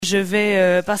je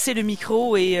vais passer le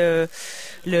micro et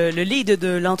le lead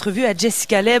de l'entrevue à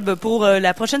Jessica Lebbe pour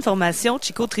la prochaine formation,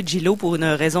 Chico Trujillo, pour une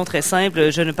raison très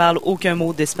simple. Je ne parle aucun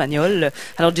mot d'espagnol.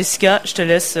 Alors Jessica, je te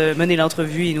laisse mener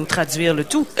l'entrevue et nous traduire le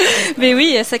tout. Mais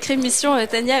oui, sacrée mission,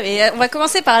 Tania. Mais on va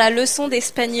commencer par la leçon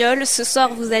d'espagnol. Ce soir,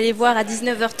 vous allez voir à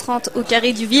 19h30 au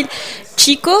Carré du Ville,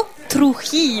 Chico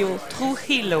Trujillo.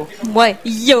 Trujillo. Ouais,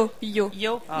 yo.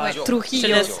 Ah, ouais,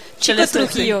 Trujillo. Chico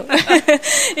Trujillo.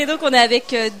 Et donc, on est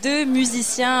avec deux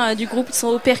musiciens du groupe qui sont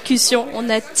aux percussions. On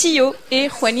a Tio et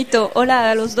Juanito. Hola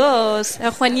a los dos.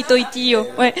 Juanito y Tio.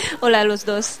 Ouais, hola a los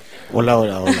dos. Hola.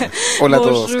 Hola a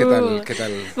Bonjour. todos, ¿qué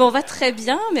tal? Bon, on va très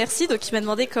bien, merci. Donc, il m'a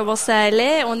demandé comment ça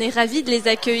allait. On est ravis de les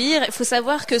accueillir. Il faut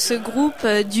savoir que ce groupe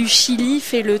du Chili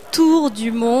fait le tour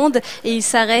du monde et il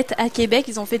s'arrête à Québec.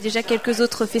 Ils ont fait déjà quelques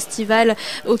autres festivals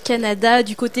au Canada,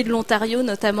 du côté de l'Ontario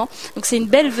notamment. Donc, c'est une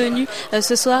belle venue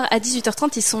ce soir à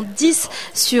 18h30. Ils sont 10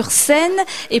 sur scène.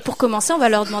 Et pour commencer, on va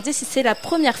leur demander si c'est la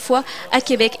première fois à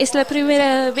Québec. ¿Es la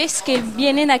primera vez que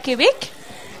vienen a Québec?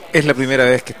 Es la primera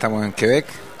vez que estamos en Québec.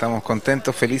 Estamos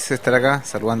contentos, felices de estar acá,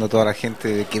 saludando a toda la gente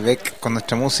de Québec con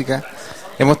nuestra música.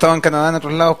 Hemos estado en Canadá en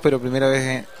otros lados, pero primera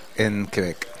vez en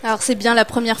Québec. Alors c'est bien la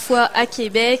première fois à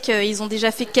Québec. Ils ont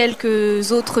déjà fait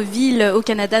quelques autres villes au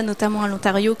Canada, notamment en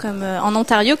Ontario,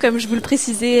 comme je vous le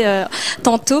précisais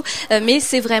tantôt. Mais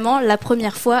c'est vraiment la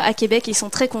première fois à Québec. Ils sont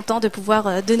très contents de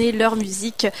pouvoir donner leur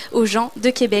musique aux gens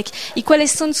de Québec. ¿Y cuáles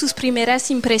son sus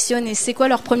primeras impresiones? C'est quoi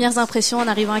leurs premières impressions en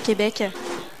arrivant à Québec?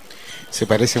 Se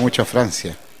parece mucho a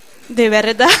Francia. De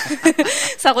verdad.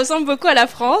 Ça ressemble beaucoup à la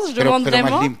France, je demande pero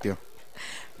vraiment. Más limpio.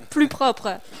 Plus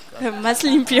propre, más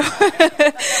limpio.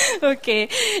 Ok.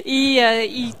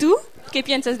 ¿Y tú? ¿Qué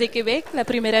piensas de Québec la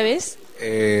primera vez?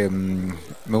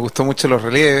 Me gustó mucho los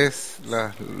relieves,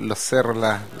 los cerros,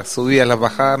 las subidas, las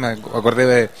bajadas. Me acordé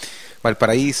de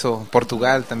Valparaíso,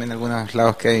 Portugal, también algunos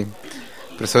lados que hay.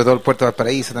 Pero sobre todo el puerto de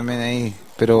Valparaíso también ahí.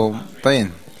 Pero está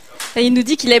bien. Et il nous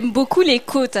dit qu'il aime beaucoup les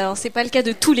côtes. Alors c'est pas le cas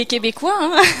de tous les Québécois,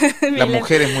 hein. Las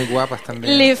mujeres muy guapas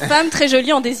también. Les femmes très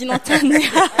jolies en désignant Tania.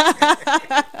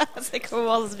 Ça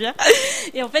commence bien.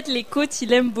 Et en fait les côtes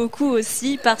il aime beaucoup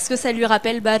aussi parce que ça lui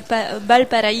rappelle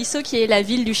Valparaíso qui est la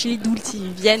ville du Chili d'où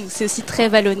ils viennent. C'est aussi très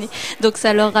vallonné. Donc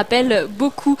ça leur rappelle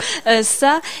beaucoup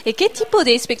ça. Et quel type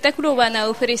de espectáculo van a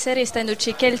ofrecer esta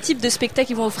noche? Quel type de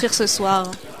spectacle ils vont offrir ce soir?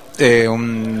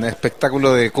 Un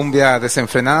espectáculo de cumbia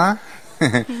desenfrenada.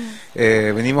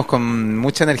 Venimos con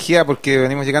mucha energía porque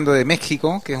venimos llegando de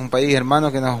México, que es un país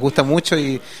hermano que nos gusta mucho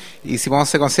y hicimos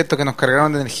 11 conciertos que nos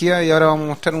cargaron de energía y ahora vamos a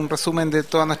mostrar un resumen de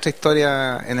toda nuestra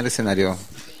historia en el escenario.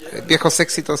 Viejos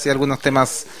éxitos y algunos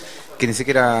temas que ni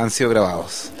siquiera han sido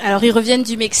grabados. Alors ils reviennent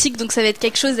du Mexique, donc ça va être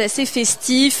quelque chose d'assez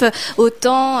festif,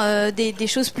 autant des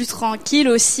choses plus tranquilles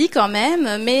aussi quand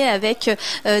même, mais avec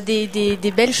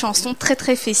des belles chansons très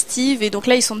très festives. Et donc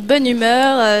là ils sont de bonne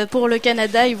humeur. Pour le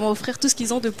Canada, ils vont offrir tout ce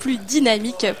qu'ils ont de plus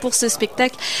dynamique pour ce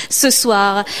spectacle ce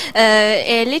soir.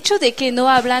 El hecho de que no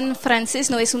hablan francés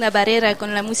no es una barrera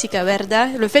con la música, ¿verdad?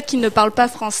 Le fait qu'ils ne parlent pas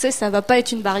français, ça va pas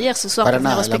être une barrière ce soir Para pour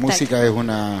venir au nada, la spectacle.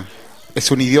 música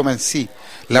es un idioma en sí.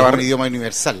 Un idioma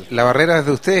universal. La barrera es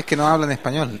de ustedes que no hablan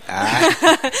español.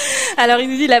 Alors il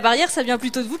nous dit la barrière ça vient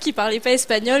plutôt de vous qui parlez pas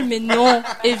espagnol, mais non,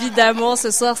 évidemment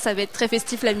ce soir ça va être très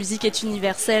festif, la musique est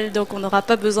universelle, donc on n'aura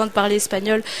pas besoin de parler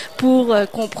espagnol pour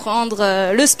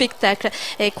comprendre le spectacle.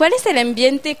 Et ¿cuál es el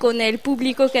ambiente con el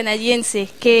público canadiense?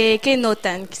 ¿Qué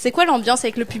notan? C'est quoi l'ambiance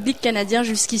avec le public canadien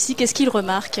jusqu'ici? Qu'est-ce qu'ils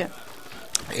remarquent?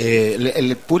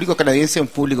 El público canadiense es un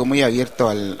público muy abierto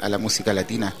a la música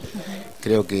latina.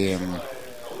 Creo que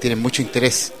tienen mucho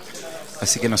interés,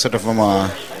 así que nosotros vamos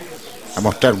a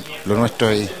mostrar lo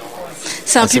nuestro y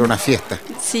hacer una fiesta.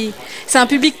 Si. C'est un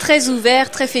public très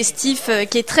ouvert, très festif,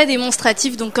 qui est très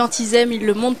démonstratif, donc quand ils aiment, ils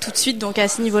le montrent tout de suite, donc à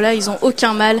ce niveau-là, ils n'ont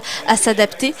aucun mal à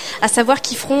s'adapter. À savoir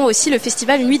qu'ils feront aussi le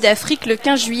festival Nuit d'Afrique le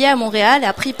 15 juillet à Montréal, et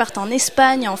après ils partent en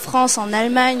Espagne, en France, en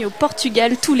Allemagne, au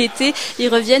Portugal, tout l'été, ils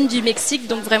reviennent du Mexique,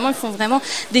 donc vraiment, ils font vraiment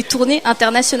des tournées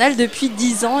internationales depuis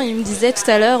 10 ans, ils me disaient tout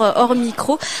à l'heure, hors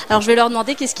micro. Alors je vais leur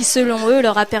demander qu'est-ce qui, selon eux,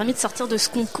 leur a permis de sortir de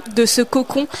ce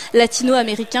cocon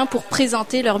latino-américain pour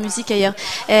présenter leur musique ailleurs.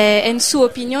 En su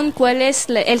opinión, ¿cuál es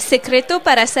el secreto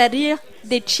para salir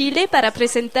de Chile para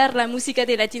presentar la música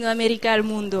de Latinoamérica al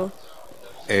mundo?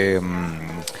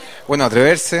 Bueno,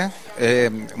 atreverse,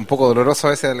 un poco doloroso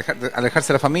a veces alejarse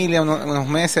de la familia unos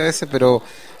meses a veces, pero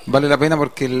vale la pena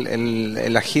porque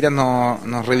las giras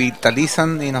nos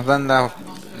revitalizan y nos dan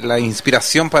la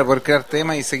inspiración para poder crear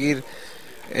temas y seguir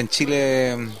en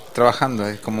Chile trabajando,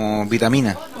 es como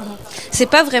vitamina. C'est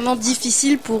pas vraiment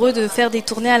difficile pour eux de faire des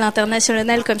tournées à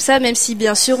l'international comme ça, même si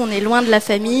bien sûr on est loin de la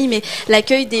famille, mais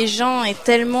l'accueil des gens est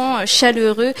tellement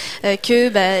chaleureux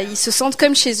que ils se sentent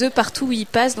comme chez eux partout où ils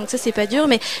passent, donc ça c'est pas dur.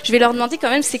 Mais je vais leur demander quand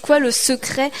même c'est quoi le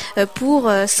secret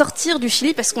pour sortir du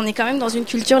Chili, parce qu'on est quand même dans une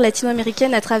culture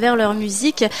latino-américaine à travers leur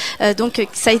musique, donc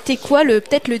ça a été quoi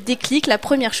peut-être le déclic, la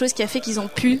première chose qui a fait qu'ils ont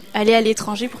pu aller à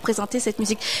l'étranger pour présenter cette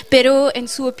musique. Pero en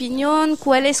su opinión,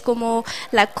 ¿cuál es como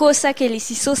la cosa que les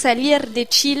hizo salir de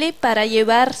Chile para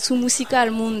llevar su música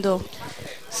al mundo?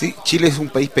 Sí, Chile es un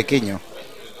país pequeño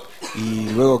y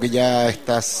luego que ya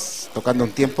estás tocando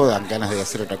un tiempo dan ganas de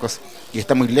hacer otra cosa y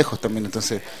está muy lejos también,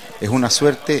 entonces es una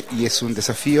suerte y es un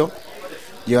desafío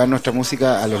llevar nuestra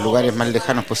música a los lugares más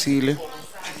lejanos posibles,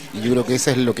 y yo creo que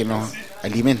eso es lo que nos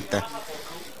alimenta,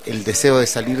 el deseo de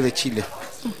salir de Chile,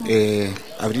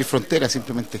 abrir fronteras,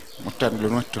 simplemente mostrar lo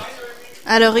nuestro.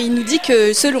 Alors il nous dit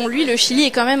que selon lui le Chili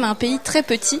est quand même un pays très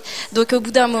petit, donc au bout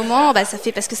d'un moment parce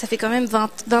que ça fait quand même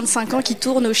 25 ans qu'ils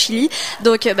tournent au Chili,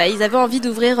 donc ils avaient envie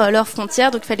d'ouvrir leurs frontières,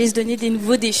 donc il fallait se donner des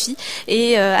nouveaux défis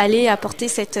et aller apporter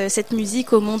cette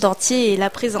musique au monde entier et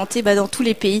la présenter dans tous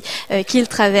les pays qu'ils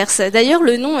traversent. D'ailleurs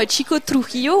le nom Chico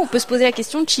Trujillo, on peut se poser la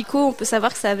question, Chico on peut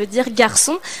savoir que ça veut dire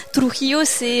garçon, Trujillo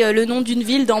c'est le nom d'une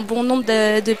ville dans bon nombre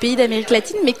de pays d'Amérique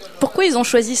latine, mais pourquoi ils ont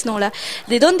choisi ce nom-là?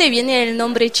 ¿De dónde viene el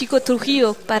nombre Chico Trujillo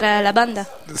para la banda?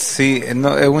 Sí,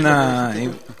 no, es una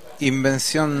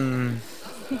invención.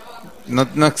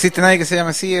 No existe nadie que se llame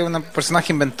así, es un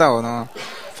personaje inventado, ¿no?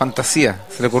 Fantasía.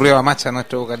 Se le ocurrió a Macha,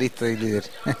 nuestro vocalista y líder.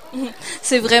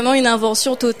 C'est vraiment une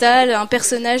invention totale, un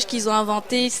personnage qu'ils ont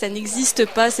inventé, ça n'existe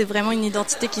pas, c'est vraiment une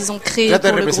identité qu'ils ont créée. Trata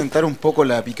pour de le representar groupe. un poco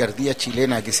la picardía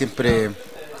chilena que siempre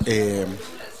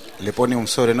le pone un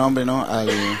sobrenombre, ¿no? a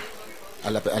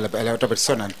la otra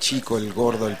persona, el chico, el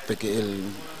gordo, el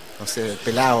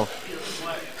pelado.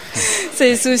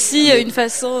 C'est aussi une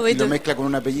façon Y lo mezcla con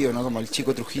un apellido, ¿no? Como el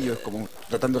Chico Trujillo, es como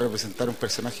tratando de representar un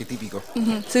personaje típico.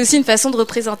 C'est aussi une façon de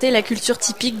représenter la culture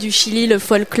typique du Chili, le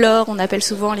folklore. On appelle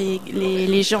souvent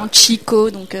les gens Chico,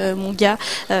 donc mon gars,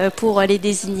 pour les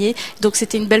désigner. Donc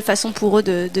c'était une belle façon pour eux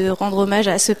de rendre hommage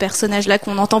à ce personnage-là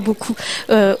qu'on entend beaucoup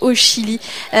au Chili.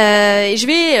 Il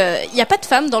y a pas de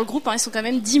femmes dans le groupe, hein, ils sont quand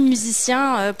même 10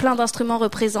 musiciens, plein d'instruments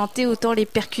représentés, autant les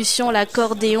percussions,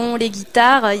 l'accordéon, les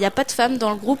guitares. Il n'y a pas de femmes dans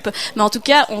le groupe, mais en tout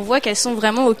cas, on voit qu'elles sont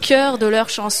vraiment au cœur de leurs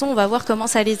chansons. On va voir comment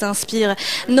ça les inspire.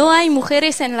 No hay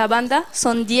mujeres en la banda,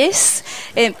 son 10,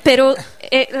 pero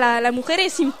la mujer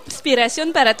es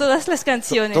inspiración para todas las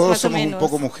canciones, Todos más o somos un menos.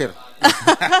 poco mujer.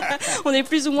 On est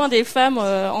plus ou moins des femmes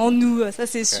en nous, ça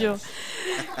c'est sûr.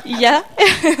 Ya,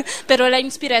 pero la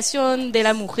inspiración de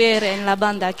la mujer en la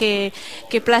banda, ¿qué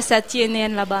plaza tiene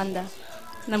en la banda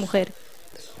la mujer?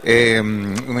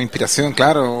 Una inspiración,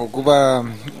 claro, ocupa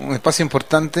un espacio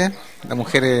importante. La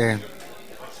mujer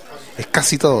es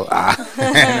casi todo. Ah.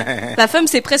 La femme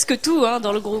c'est presque tout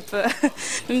dans le groupe,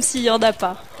 même s'il y en a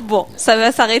pas. Bon, ça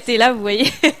va s'arrêter là, vous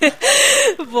voyez.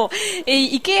 Bon,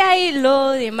 ¿y qué hay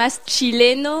lo de más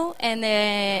chileno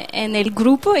en el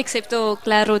grupo, excepto,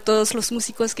 claro, todos los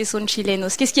músicos que son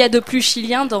chilenos? Qu'est-ce qu'il y a de plus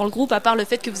chilien dans le groupe, à part le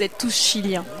fait que vous êtes tous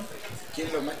chiliens? ¿Qué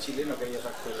es lo más chileno que hay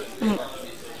aparte de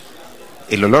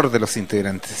El olor de los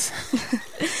integrantes.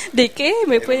 ¿De qué?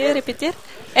 ¿Me puede repetir?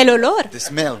 El olor. The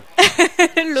smell.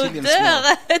 L'odeur.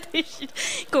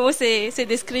 ¿Cómo se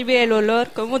describe el olor?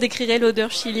 ¿Cómo décrirait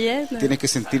l'odeur chilienne? Tienes que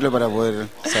sentirlo para poder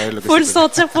saber lo que Faut le se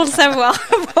sentir pour le savoir.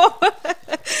 Bon.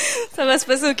 Ça va se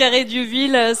passer au Carré du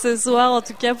Ville ce soir, en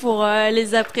tout cas pour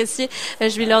les apprécier.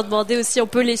 Je vais leur demander aussi, on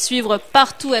peut les suivre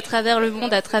partout à travers le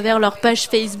monde, à travers leur page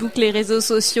Facebook, les réseaux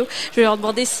sociaux. Je vais leur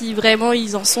demander si vraiment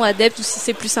ils en sont adeptes ou si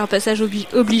c'est plus un passage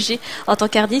obligé en tant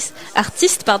qu'artiste.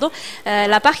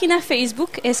 La página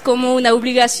Facebook es como una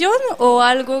obligación o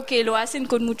algo que lo hacen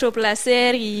con mucho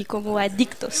placer y como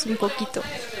adictos un poquito.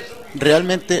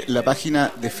 Realmente la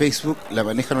página de Facebook la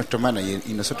maneja nuestro manager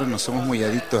y nosotros no somos muy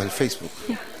adictos al Facebook,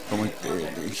 como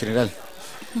en general.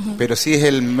 Pero sí es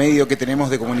el medio que tenemos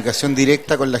de comunicación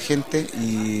directa con la gente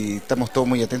y estamos todos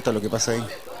muy atentos a lo que pasa ahí.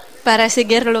 Para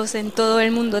seguirlos en todo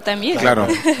el mundo también. Claro.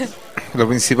 Lo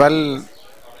principal,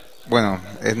 bueno,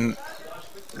 es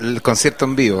el concierto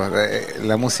en vivo,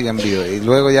 la música en vivo, y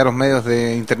luego ya los medios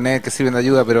de internet que sirven de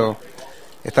ayuda, pero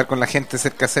estar con la gente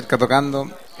cerca a cerca tocando,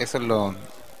 eso es lo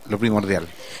primordial.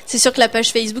 C'est sûr que la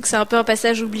page Facebook, c'est un peu un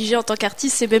passage obligé en tant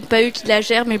qu'artiste. C'est même pas eux qui la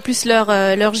gèrent, mais plus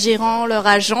leur gérant, leur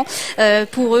agent.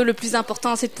 Pour eux, le plus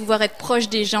important, c'est de pouvoir être proche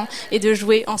des gens et de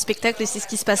jouer en spectacle. Et c'est ce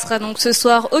qui se passera donc ce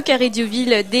soir au Carré du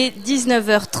Ville dès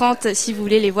 19h30. Si vous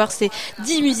voulez les voir, ces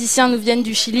 10 musiciens nous viennent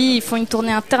du Chili. Ils font une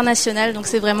tournée internationale, donc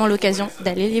c'est vraiment l'occasion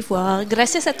d'aller les voir.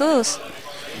 Gracias a todos.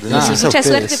 Gracias a Mucha ustedes.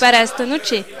 suerte para esta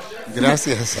noche.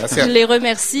 Gracias. Je les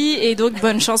remercie et donc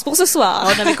bonne chance pour ce soir.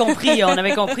 On avait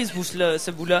compris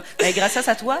ce bout-là. Gracias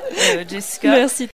à toi, Jessica. Merci.